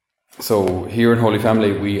So here in Holy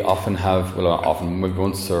Family, we often have, maybe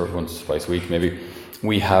once or twice a week, maybe,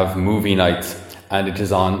 we have movie nights, and it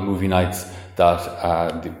is on movie nights that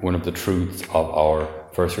one of the truths of our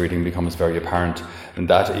first reading becomes very apparent, and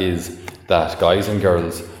that is that guys and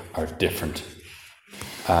girls are different.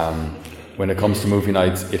 When it comes to movie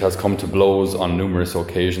nights, it has come to blows on numerous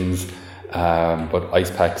occasions, but ice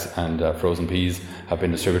packs and frozen peas have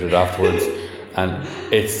been distributed afterwards. And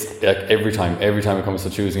it's like every time it comes to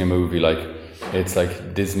choosing a movie, like it's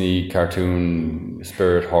like Disney cartoon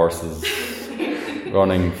spirit horses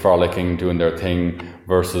running, frolicking, doing their thing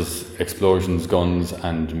versus explosions, guns,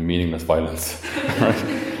 and meaningless violence, right?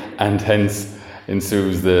 And hence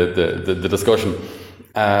ensues the discussion.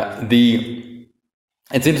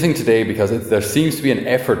 It's interesting today because there seems to be an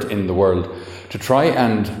effort in the world to try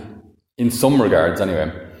and, in some regards anyway,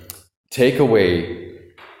 take away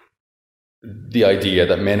the idea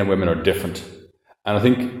that men and women are different. And I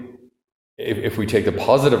think if we take the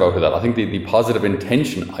positive out of that, I think the positive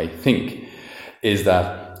intention, I think, is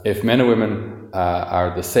that if men and women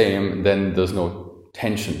are the same, then there's no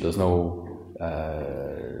tension, there's no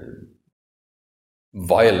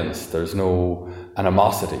violence, there's no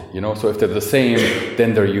animosity, So if they're the same,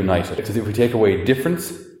 then they're united. Because if we take away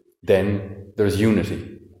difference, then there's unity.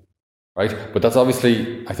 Right, but that's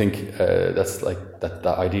obviously, I think, that's like that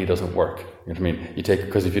idea doesn't work. You know what I mean?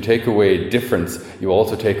 Because if you take away difference, you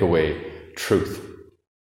also take away truth.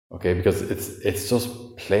 Okay, because it's just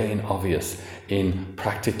plain obvious in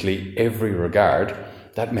practically every regard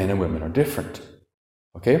that men and women are different.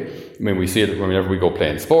 Okay, I mean, we see it whenever we go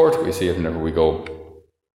playing sport. We see it whenever we go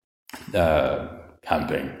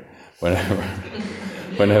camping. Whenever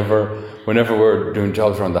we're doing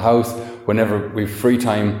jobs around the house. Whenever we have free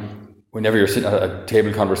time. Whenever you're sitting at a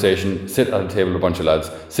table conversation, sit at a table with a bunch of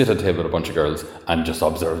lads, sit at a table with a bunch of girls, and just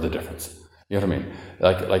observe the difference. You know what I mean?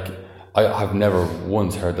 Like I have never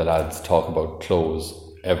once heard the lads talk about clothes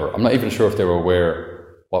ever. I'm not even sure if they were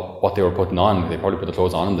aware what they were putting on. They probably put the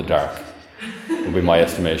clothes on in the dark. Would be my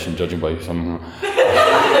estimation, judging by some.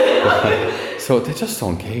 So they just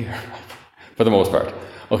don't care, for the most part.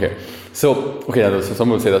 Okay, so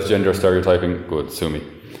someone would say that's gender stereotyping. Good, sue me.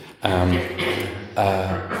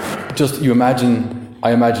 Just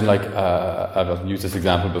I imagine like I've used this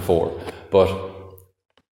example before, but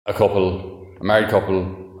a married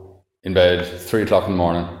couple in bed, it's 3:00 in the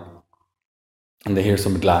morning, and they hear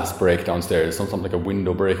some glass break downstairs, something like a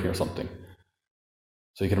window breaking or something.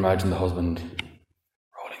 So you can imagine the husband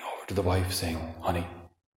rolling over to the wife saying, "Honey,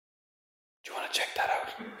 do you want to check that out?"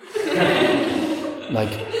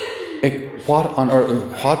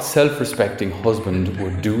 What self-respecting husband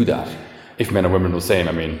would do that if men and women were the same?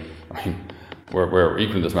 I mean, we're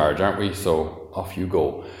equal in this marriage, aren't we? So off you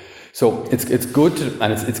go. So it's good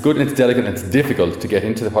and it's good and it's delicate and it's difficult to get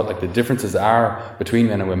into what the differences are between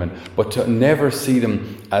men and women, but to never see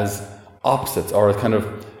them as opposites or kind of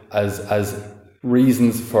as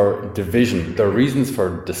reasons for division. There are reasons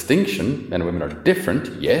for distinction. Men and women are different,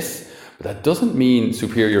 yes, but that doesn't mean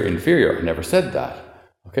superior, inferior. I never said that.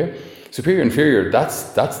 Okay, superior, inferior.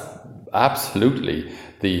 That's absolutely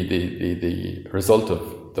the result of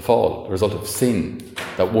the fall, the result of sin,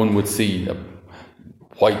 that one would see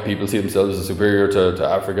white people see themselves as superior to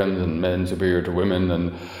Africans, and men superior to women,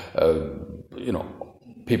 and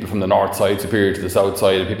people from the north side superior to the south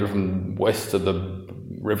side, and people from west of the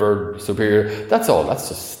river superior. That's all.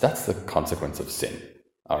 That's the consequence of sin.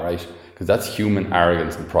 All right, because that's human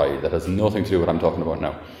arrogance and pride. That has nothing to do with what I'm talking about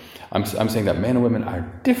now. I'm saying that men and women are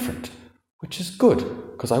different, which is good,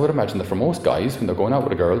 because I would imagine that for most guys, when they're going out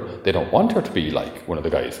with a girl, they don't want her to be like one of the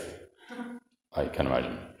guys. I can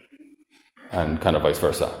imagine. And kind of vice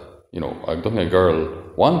versa. I don't think a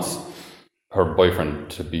girl wants her boyfriend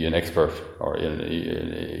to be an expert or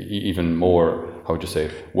even more, how would you say,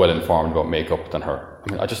 well-informed about makeup than her.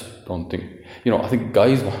 I mean, I just don't think, I think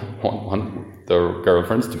guys want their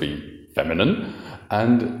girlfriends to be feminine,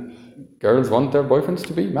 and girls want their boyfriends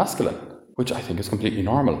to be masculine, which I think is completely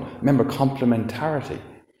normal. Remember, complementarity.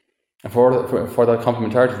 And for that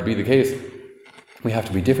complementarity to be the case, we have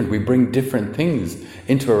to be different. We bring different things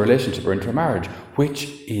into a relationship or into a marriage,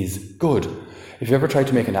 which is good. If you ever try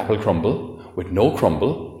to make an apple crumble with no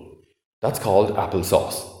crumble, that's called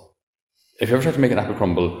applesauce. If you ever try to make an apple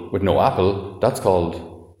crumble with no apple, that's called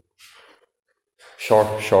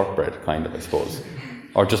shortbread, kind of, I suppose.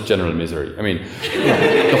 Or just general misery. I mean,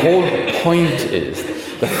 the whole point is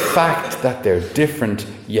the fact that they're different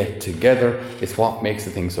yet together is what makes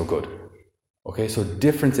the thing so good. Okay, so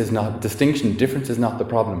difference is not the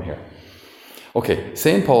problem here. Okay,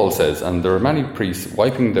 St. Paul says, and there are many priests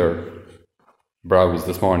wiping their brows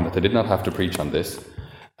this morning that they did not have to preach on this,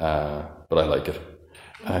 but I like it.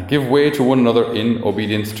 Give way to one another in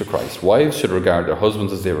obedience to Christ. Wives should regard their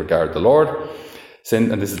husbands as they regard the Lord.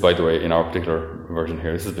 And this is, by the way, in our particular version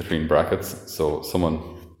here, this is between brackets, so someone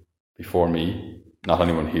before me, not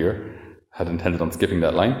anyone here, had intended on skipping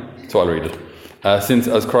that line, so I'll read it. Since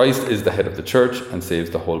as Christ is the head of the church and saves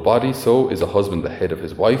the whole body, so is a husband the head of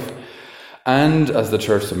his wife. And as the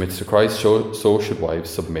church submits to Christ, so should wives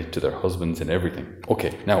submit to their husbands in everything.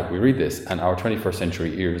 Okay, now we read this and our 21st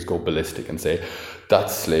century ears go ballistic and say,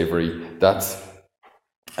 that's slavery, that's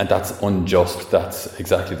unjust, that's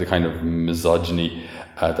exactly the kind of misogyny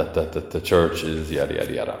that the church is, yada,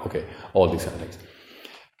 yada, yada. Okay, all these kind of things.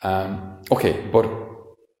 Okay, but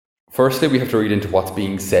firstly we have to read into what's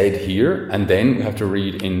being said here, and then we have to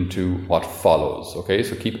read into what follows. Okay,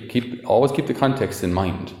 so always keep the context in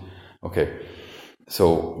mind. Okay,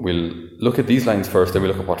 so we'll look at these lines first, then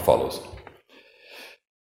we'll look at what follows.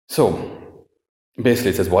 So,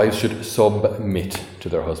 basically it says wives should submit to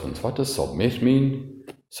their husbands. What does submit mean?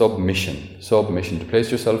 Submission, to place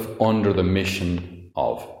yourself under the mission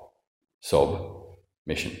of.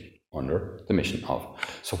 Submission, under the mission of.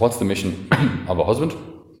 So what's the mission of a husband?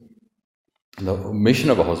 The mission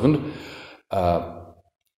of a husband,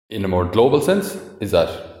 in a more global sense, is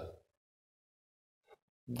that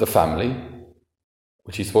the family,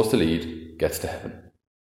 which he's supposed to lead, gets to heaven.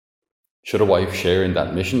 Should a wife share in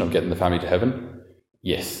that mission of getting the family to heaven?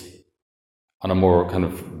 Yes. On a more kind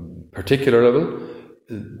of particular level,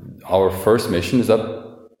 our first mission is that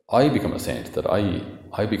I become a saint, that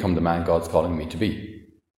I become the man God's calling me to be.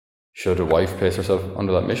 Should a wife place herself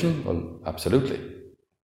under that mission? Well, absolutely.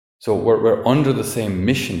 So we're under the same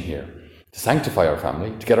mission here, to sanctify our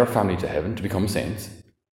family, to get our family to heaven, to become saints,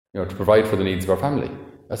 to provide for the needs of our family.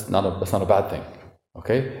 That's not a bad thing.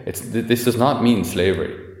 Okay? This does not mean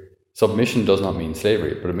slavery. Submission does not mean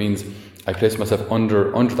slavery, but it means I place myself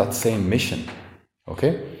under that same mission.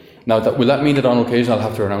 Okay? Now, will that mean that on occasion I'll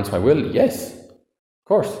have to renounce my will? Yes, of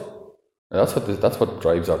course. That's what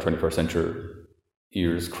drives our 21st century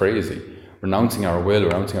ears crazy. Renouncing our will,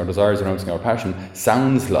 renouncing our desires, renouncing our passion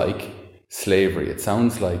sounds like slavery. It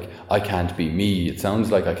sounds like I can't be me. It sounds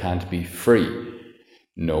like I can't be free.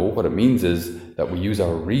 No, what it means is that we use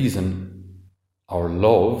our reason, our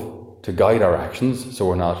love, to guide our actions so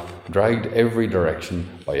we're not dragged every direction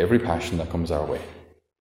by every passion that comes our way.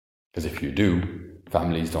 Because if you do,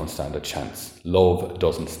 families don't stand a chance. Love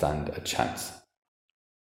doesn't stand a chance.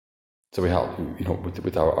 So we have,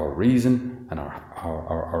 with our reason and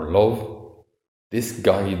our love, this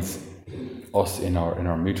guides us in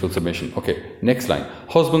our mutual submission. Okay, next line.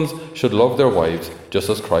 Husbands should love their wives just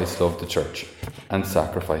as Christ loved the church and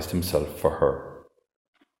sacrificed himself for her.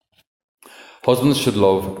 Husbands should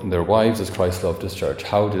love their wives as Christ loved his church.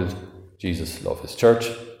 How did Jesus love his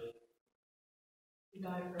church?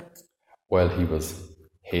 Well, he was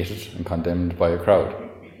hated and condemned by a crowd.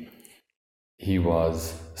 He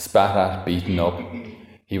was spat at, beaten up.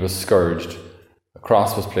 He was scourged. A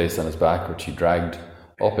cross was placed on his back, which he dragged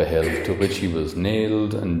up a hill, to which he was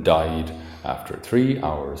nailed and died after 3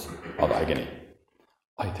 hours of agony.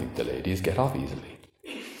 I think the ladies get off easily.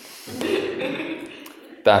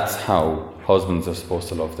 That's how husbands are supposed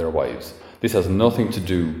to love their wives. This has nothing to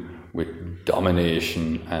do with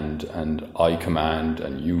domination and I command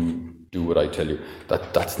and you do what I tell you.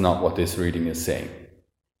 That's not what this reading is saying.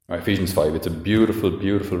 Right, Ephesians 5, it's a beautiful,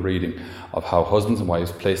 beautiful reading of how husbands and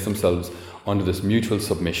wives place themselves under this mutual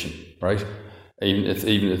submission, right?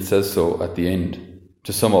 It says so at the end.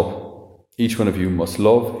 To sum up, each one of you must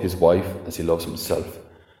love his wife as he loves himself.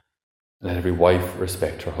 Let every wife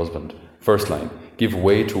respect her husband. First line, give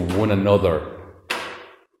way to one another.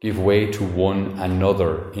 Give way to one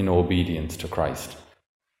another in obedience to Christ.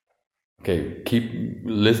 Okay,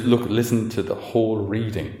 listen to the whole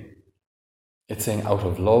reading. It's saying out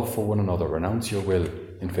of love for one another, renounce your will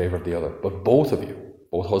in favour of the other. But both of you,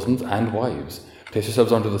 both husbands and wives, place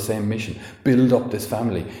yourselves under the same mission. Build up this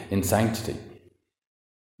family in sanctity.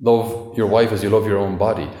 Love your wife as you love your own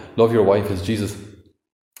body. Love your wife as Jesus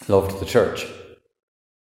loved the church.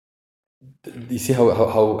 You see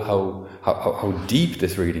how deep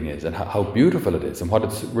this reading is and how beautiful it is and what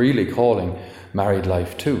it's really calling married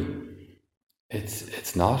life to.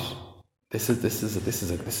 It's not. This is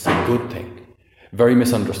a good thing. Very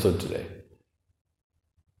misunderstood today.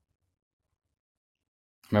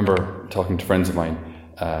 I remember talking to friends of mine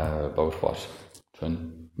about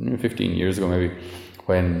 15 years ago maybe,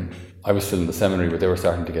 when I was still in the seminary, but they were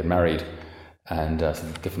starting to get married, and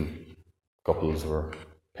some different couples were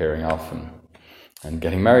pairing off and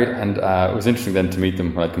getting married, and it was interesting then to meet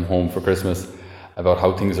them when I come home for Christmas about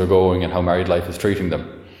how things are going and how married life is treating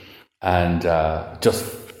them, and just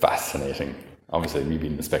fascinating. Obviously, me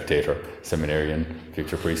being the spectator, seminarian,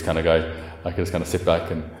 future priest kind of guy, I could just kind of sit back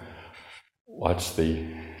and watch the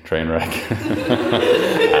train wreck.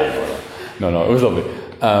 No, it was lovely.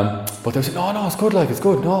 But they said, no, it's good, like, it's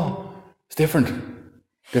good. No, it's different,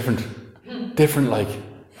 like,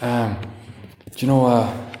 like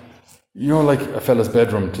a fella's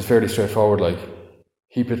bedroom, just fairly straightforward, like,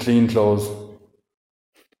 heap of clean clothes,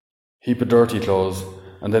 heap of dirty clothes,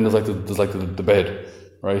 and then there's like the bed,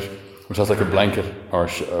 right, which has like a blanket or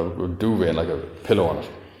a duvet and like a pillow on it.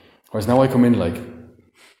 Whereas now I come in, like,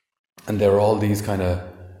 and there are all these kind of,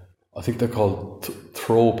 I think they're called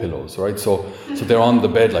throw pillows, right? So they're on the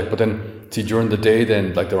bed, like, but then see during the day,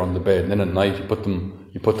 then like they're on the bed, and then at night you put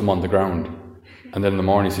them on the ground, and then in the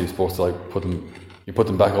morning, so you're supposed to like put them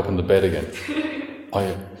back up in the bed again.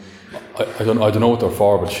 I don't know what they're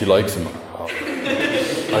for, but she likes them.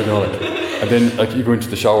 I don't know. Like, and then like you go into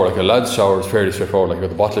the shower, like a lad's shower is fairly straightforward. Like you got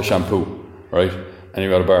the bottle of shampoo, right, and you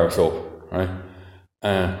got a bar of soap, right.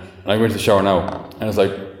 And I go into the shower now, and it's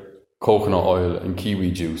like coconut oil and kiwi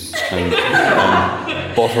juice and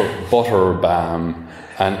butter balm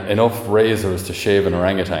and enough razors to shave an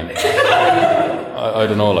orangutan. I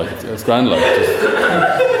don't know, like it's grand, like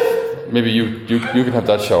just maybe you can have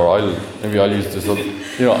that shower. I'll use this other,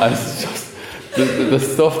 it's just the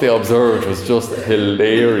stuff they observed was just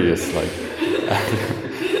hilarious, like.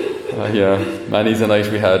 Many's a night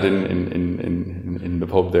we had in the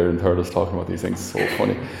pub there in Thurles talking about these things. So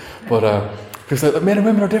funny, but because men and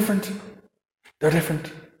women are different. They're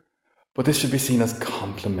different, but this should be seen as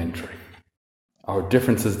complementary. Our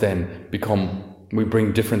differences then we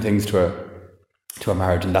bring different things to a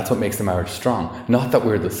marriage, and that's what makes the marriage strong. Not that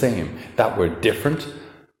we're the same, that we're different,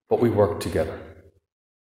 but we work together.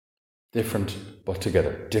 Different but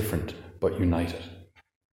together, different but united.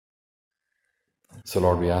 So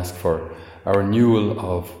Lord, we ask for a renewal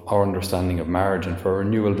of our understanding of marriage, and for a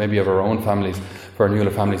renewal maybe of our own families, for a renewal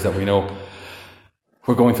of families that we know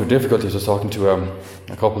we're going through difficulties. I was talking to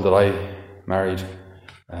a couple that I married,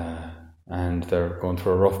 and they're going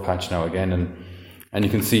through a rough patch now again, and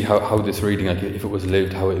you can see how this reading, like if it was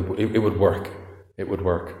lived, how it would work. It would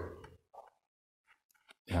work.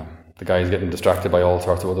 Yeah, the guy is getting distracted by all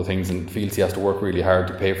sorts of other things and feels he has to work really hard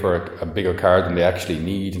to pay for a bigger car than they actually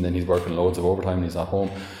need, and then he's working loads of overtime and he's not home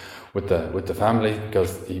with the family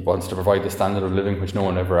because he wants to provide the standard of living which no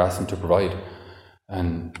one ever asked him to provide,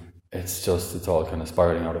 and it's all kind of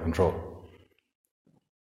spiraling out of control.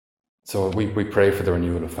 So we pray for the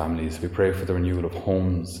renewal of families, we pray for the renewal of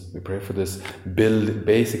homes, we pray for this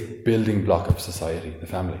basic building block of society, the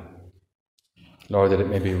family. Lord, that it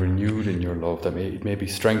may be renewed in your love, that it may be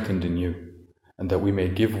strengthened in you, and that we may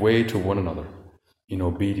give way to one another in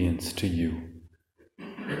obedience to you.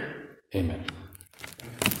 Amen.